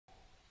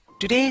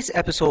Today's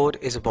episode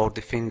is about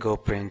the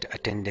fingerprint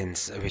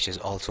attendance, which is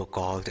also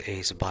called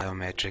as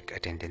biometric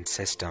attendance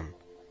system.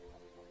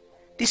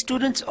 The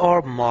students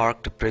are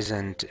marked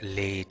present,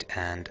 late,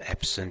 and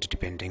absent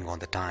depending on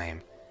the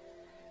time.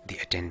 The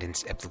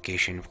attendance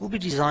application will be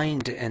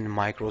designed in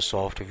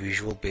Microsoft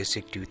Visual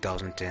Basic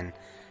 2010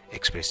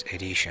 Express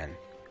Edition.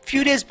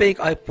 Few days back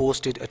I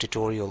posted a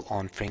tutorial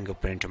on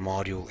fingerprint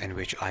module in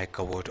which I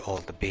covered all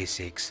the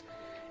basics,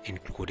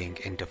 including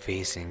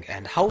interfacing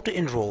and how to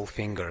enroll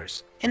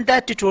fingers. In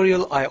that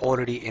tutorial I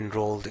already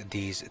enrolled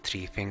these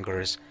 3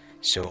 fingers,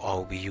 so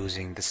I'll be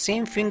using the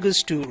same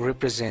fingers to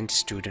represent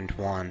student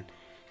 1,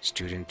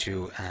 student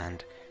 2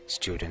 and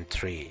student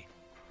 3.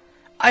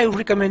 I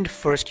recommend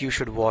first you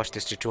should watch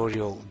this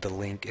tutorial. The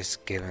link is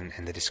given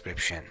in the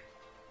description.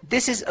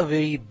 This is a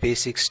very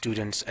basic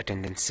students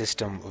attendance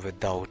system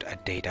without a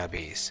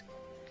database.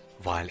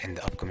 While in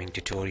the upcoming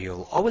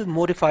tutorial, I will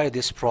modify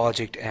this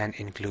project and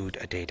include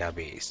a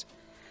database.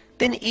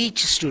 Then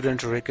each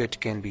student record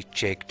can be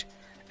checked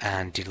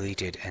and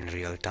deleted in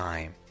real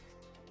time.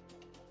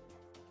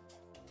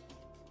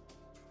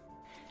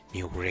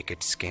 New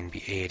records can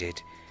be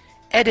added,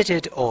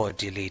 edited or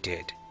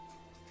deleted.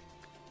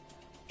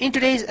 In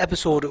today's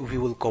episode, we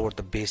will cover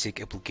the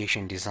basic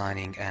application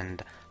designing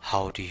and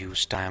how to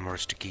use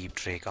timers to keep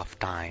track of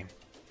time.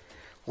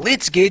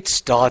 Let's get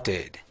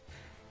started.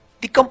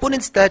 The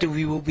components that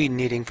we will be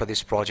needing for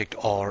this project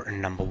are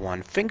number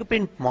 1,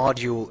 fingerprint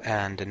module,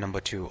 and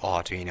number 2,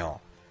 Arduino.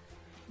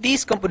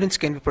 These components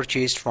can be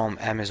purchased from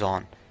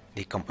Amazon.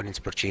 The components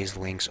purchase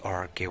links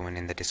are given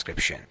in the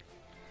description.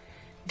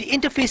 The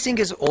interfacing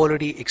is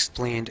already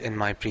explained in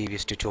my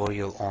previous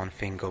tutorial on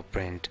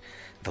fingerprint.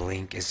 The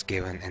link is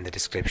given in the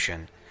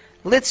description.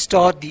 Let's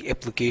start the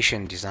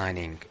application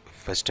designing.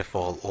 First of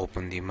all,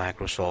 open the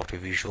Microsoft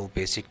Visual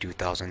Basic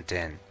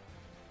 2010.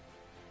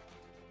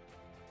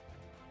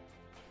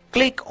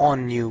 Click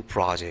on New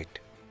Project.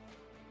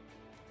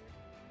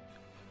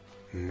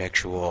 Make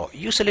sure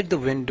you select the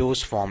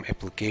Windows Form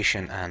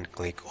application and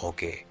click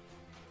OK.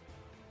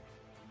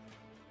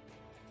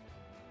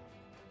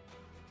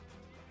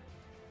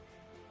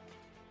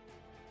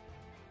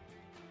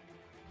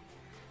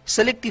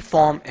 Select the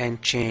form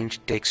and change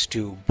text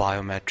to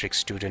Biometric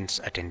Students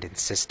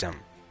Attendance System.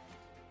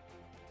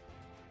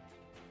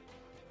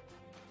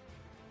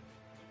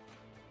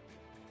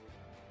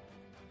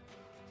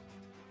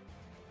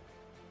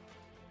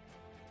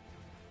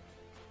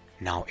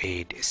 Now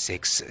add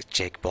 6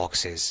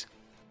 checkboxes.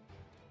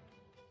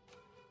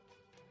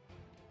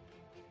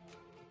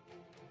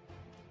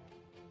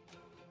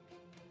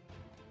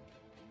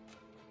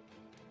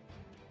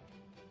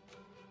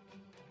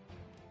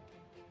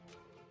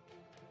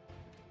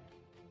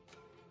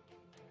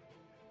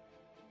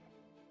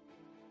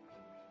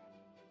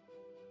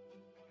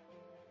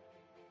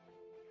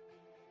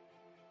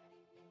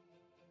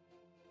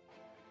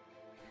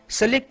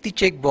 Select the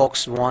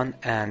checkbox 1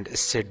 and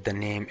set the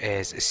name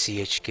as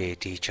CHK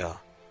Teacher.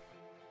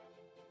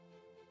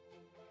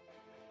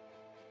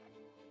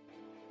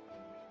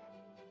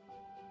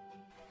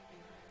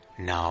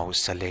 Now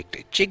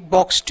select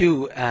checkbox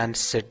 2 and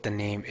set the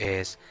name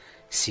as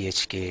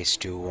CHK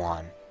Stu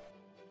 1.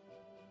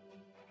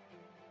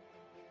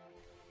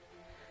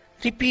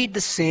 Repeat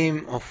the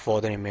same for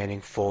the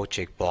remaining 4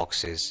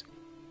 checkboxes.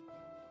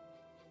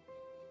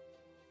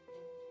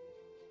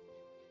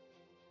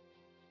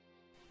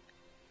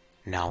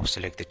 Now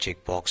select the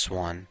checkbox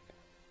 1.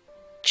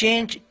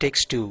 Change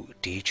text to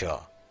Teacher.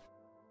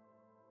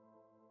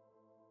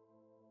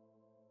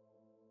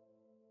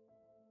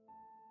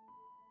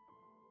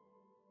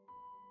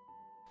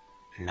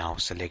 Now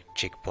select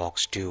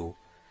checkbox 2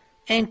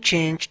 and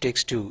change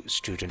text to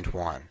Student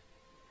 1.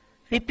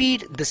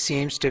 Repeat the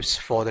same steps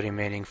for the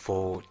remaining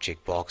 4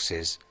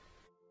 checkboxes.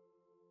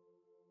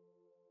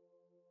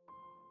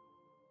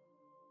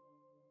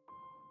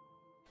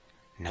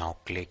 Now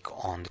click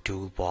on the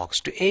toolbox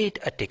to add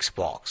a text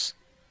box.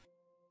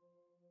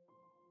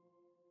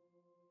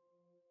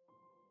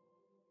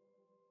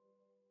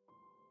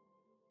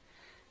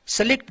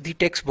 Select the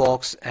text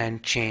box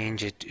and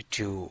change it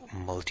to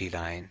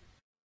multi-line.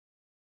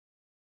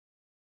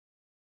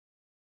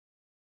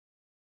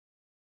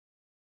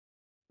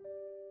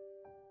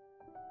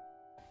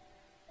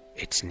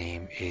 Its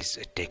name is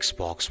text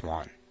box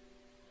 1.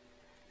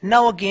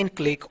 Now again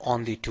click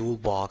on the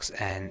toolbox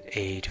and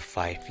add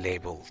 5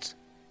 labels.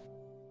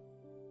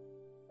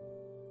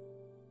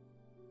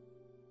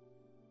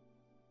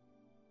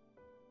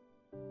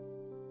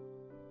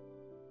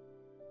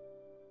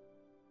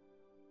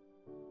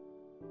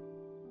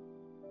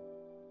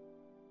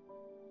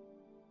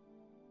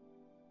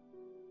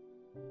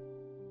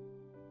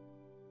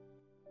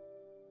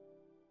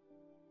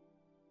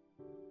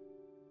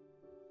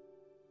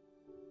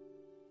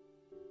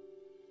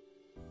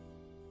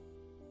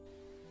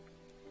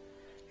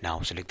 Now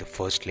select the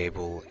first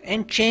label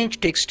and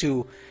change text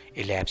to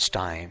elapsed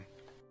time.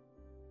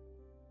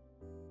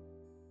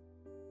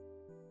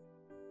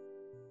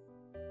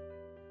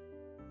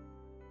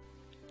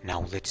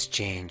 Now let's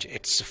change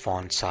its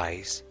font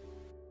size.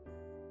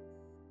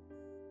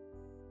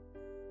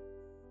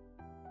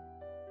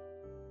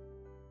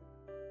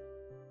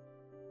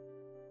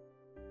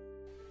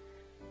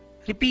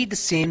 Repeat the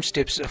same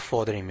steps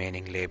for the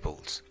remaining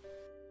labels.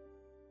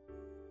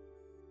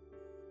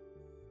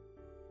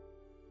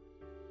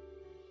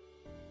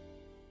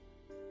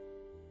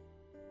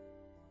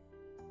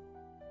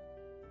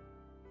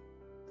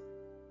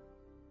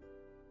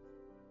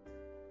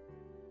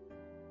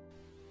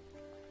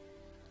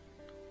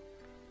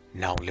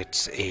 Now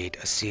let's add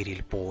a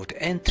serial port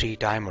and 3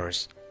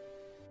 timers.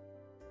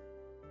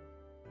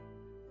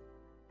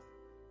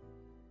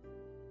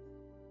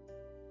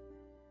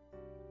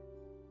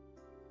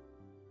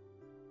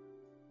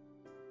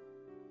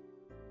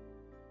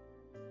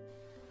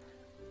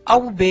 I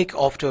will bake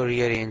after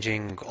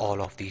rearranging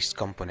all of these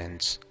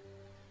components.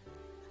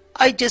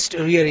 I just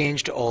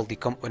rearranged all the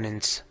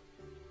components.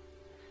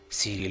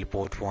 Serial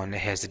port 1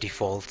 has the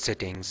default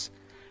settings.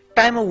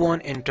 Timer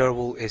 1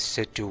 interval is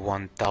set to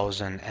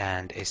 1000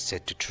 and is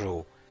set to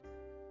true.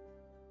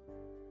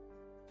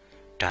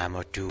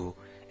 Timer 2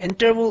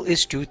 interval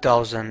is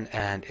 2000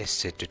 and is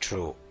set to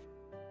true.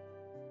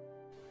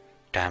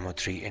 Timer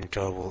 3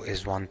 interval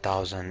is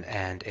 1000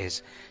 and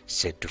is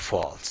set to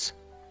false.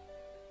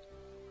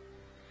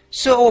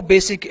 So our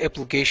basic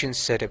application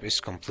setup is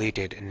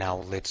completed. Now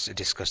let's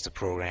discuss the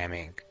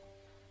programming.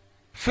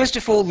 First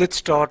of all, let's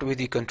start with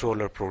the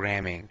controller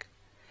programming.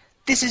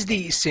 This is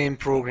the same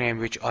program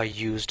which I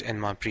used in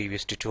my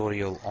previous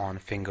tutorial on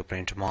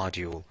Fingerprint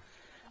module.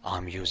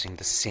 I'm using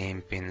the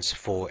same pins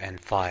 4 and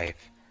 5.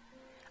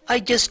 I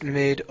just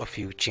made a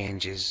few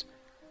changes.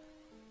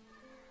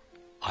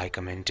 I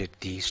commented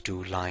these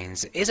 2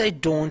 lines as I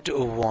don't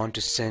want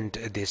to send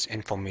this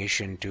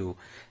information to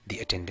the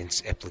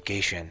attendance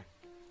application.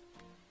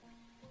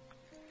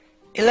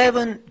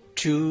 11,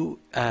 2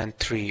 and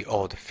 3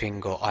 are the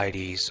finger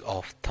IDs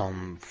of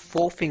thumb,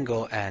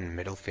 forefinger and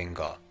middle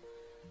finger.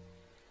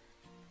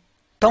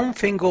 Thumb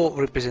finger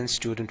represents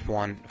student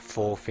 1,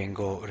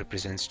 forefinger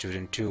represents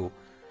student 2,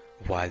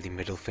 while the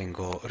middle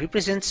finger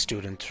represents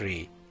student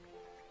 3.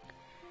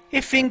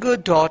 If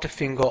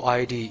finger.finger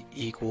ID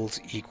equals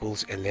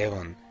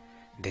 11,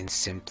 then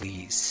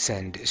simply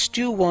send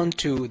stu1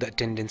 to the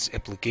attendance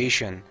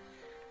application,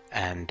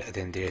 and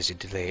then there is a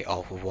delay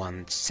of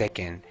 1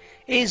 second,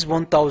 is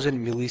 1000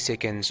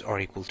 milliseconds or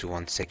equal to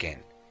 1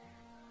 second.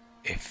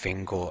 If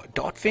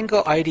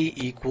finger.finger ID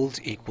equals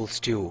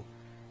 2,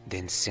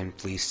 then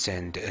simply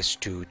send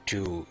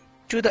stu2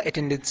 to the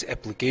attendance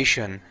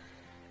application,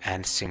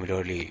 and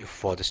similarly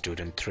for the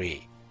student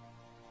 3.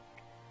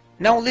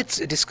 Now let's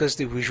discuss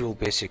the Visual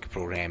Basic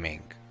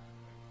programming.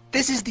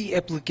 This is the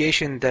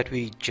application that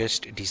we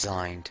just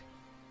designed.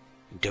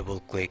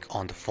 Double click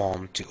on the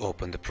form to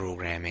open the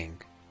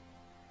programming.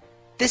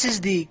 This is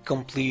the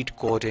complete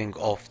coding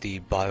of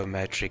the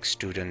Biometric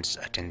students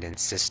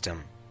attendance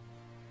system.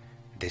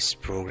 This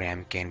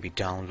program can be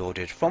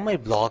downloaded from my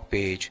blog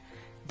page.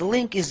 The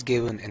link is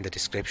given in the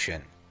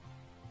description.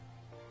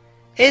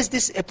 As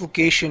this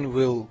application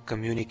will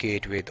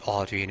communicate with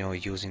Arduino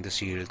using the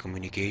serial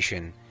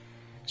communication,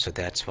 so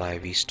that's why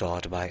we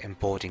start by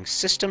importing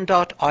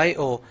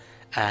system.io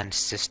and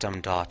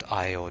system.io.ports.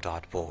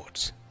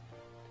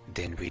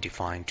 Then we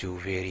define 2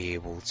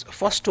 variables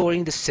for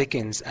storing the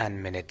seconds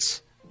and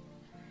minutes.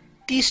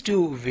 These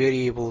 2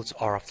 variables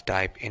are of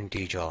type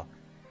integer.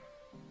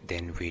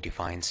 Then we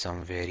define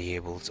some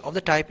variables of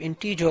the type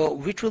integer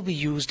which will be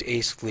used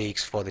as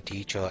flags for the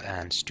teacher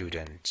and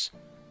students.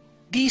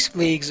 These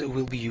flags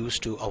will be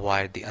used to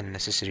avoid the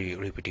unnecessary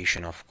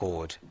repetition of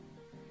code.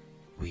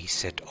 We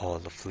set all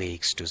the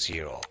flags to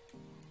 0.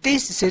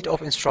 This set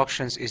of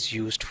instructions is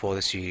used for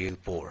the serial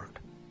port.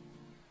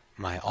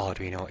 My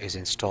Arduino is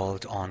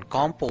installed on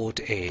COM port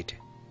 8.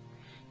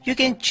 You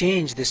can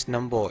change this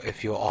number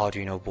if your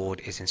Arduino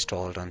board is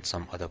installed on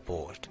some other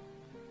port.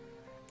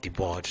 The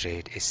baud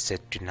rate is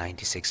set to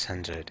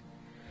 9600.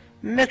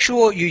 Make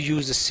sure you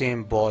use the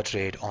same baud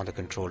rate on the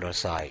controller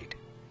side.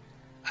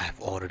 I have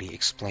already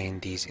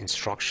explained these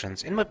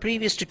instructions in my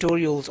previous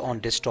tutorials on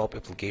desktop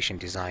application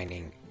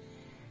designing.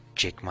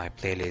 Check my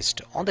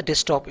playlist on the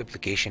desktop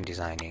application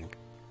designing.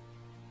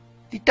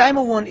 The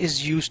timer 1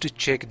 is used to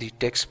check the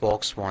text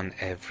box 1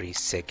 every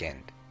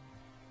second.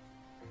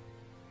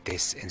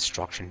 This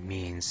instruction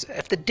means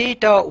if the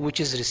data which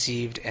is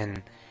received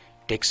in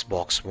text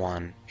box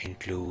 1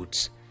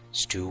 includes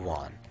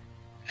stu1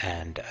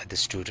 and the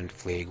student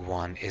flag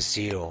 1 is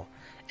 0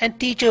 and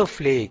teacher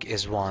flag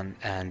is 1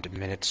 and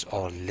minutes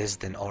are less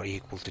than or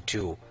equal to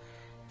 2,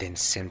 then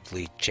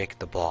simply check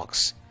the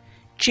box.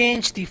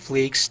 Change the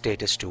flag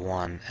status to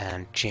 1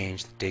 and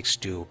change the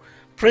text to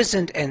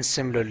present, and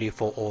similarly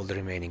for all the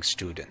remaining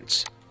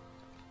students.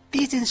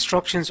 These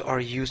instructions are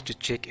used to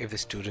check if the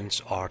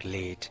students are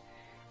late.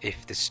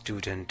 If the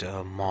student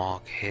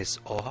mark his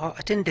or her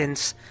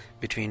attendance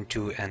between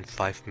 2 and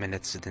 5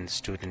 minutes, then the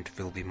student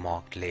will be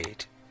marked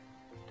late.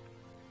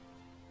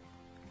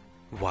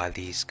 While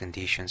these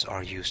conditions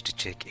are used to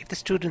check if the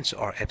students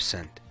are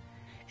absent.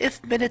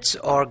 If minutes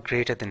are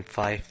greater than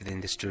 5,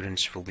 then the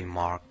students will be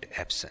marked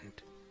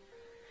absent.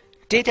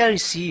 Data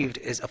received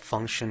is a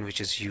function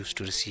which is used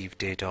to receive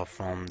data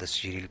from the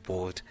serial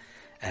port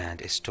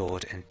and is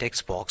stored in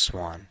text box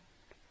 1.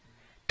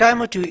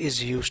 Timer 2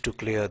 is used to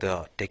clear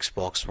the text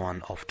box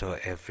 1 after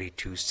every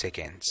 2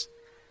 seconds.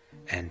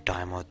 And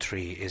timer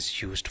 3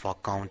 is used for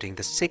counting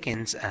the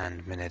seconds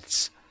and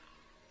minutes.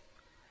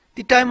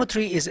 The timer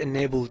 3 is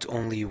enabled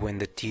only when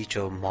the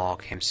teacher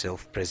marks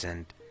himself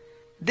present.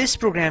 This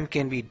program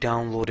can be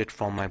downloaded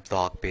from my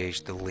blog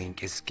page. The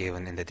link is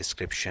given in the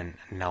description.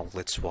 Now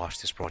let's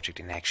watch this project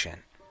in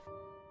action.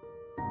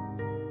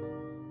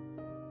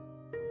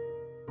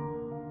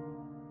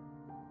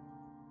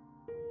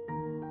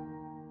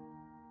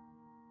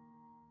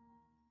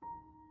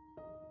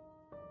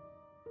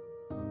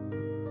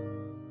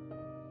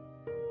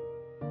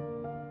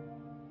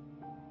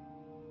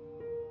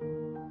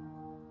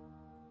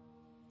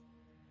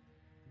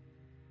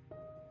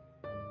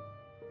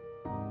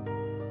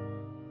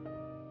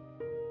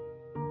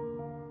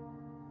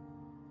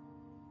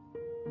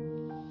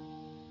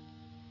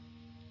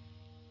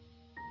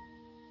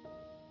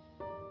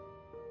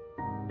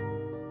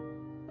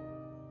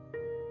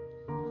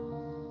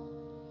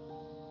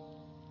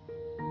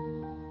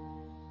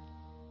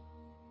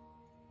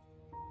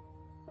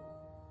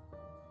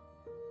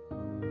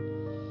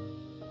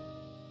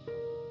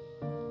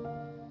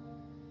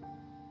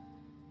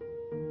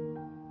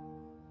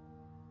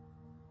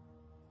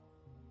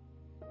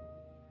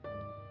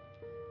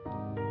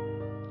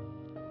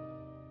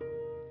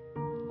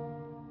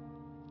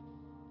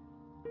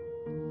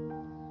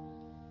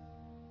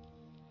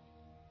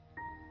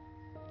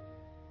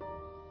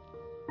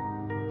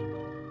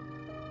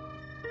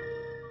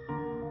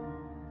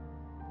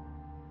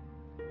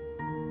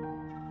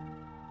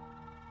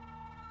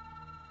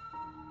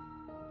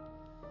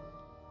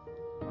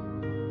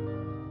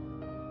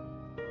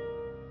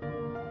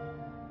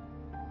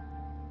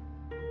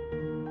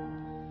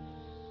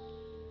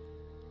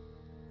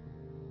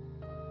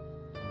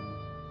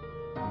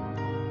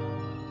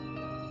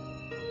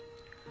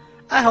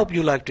 I hope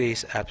you liked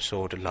today's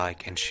episode.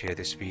 Like and share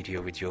this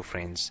video with your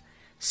friends.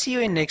 See you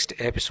in next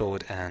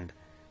episode and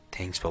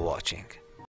thanks for watching.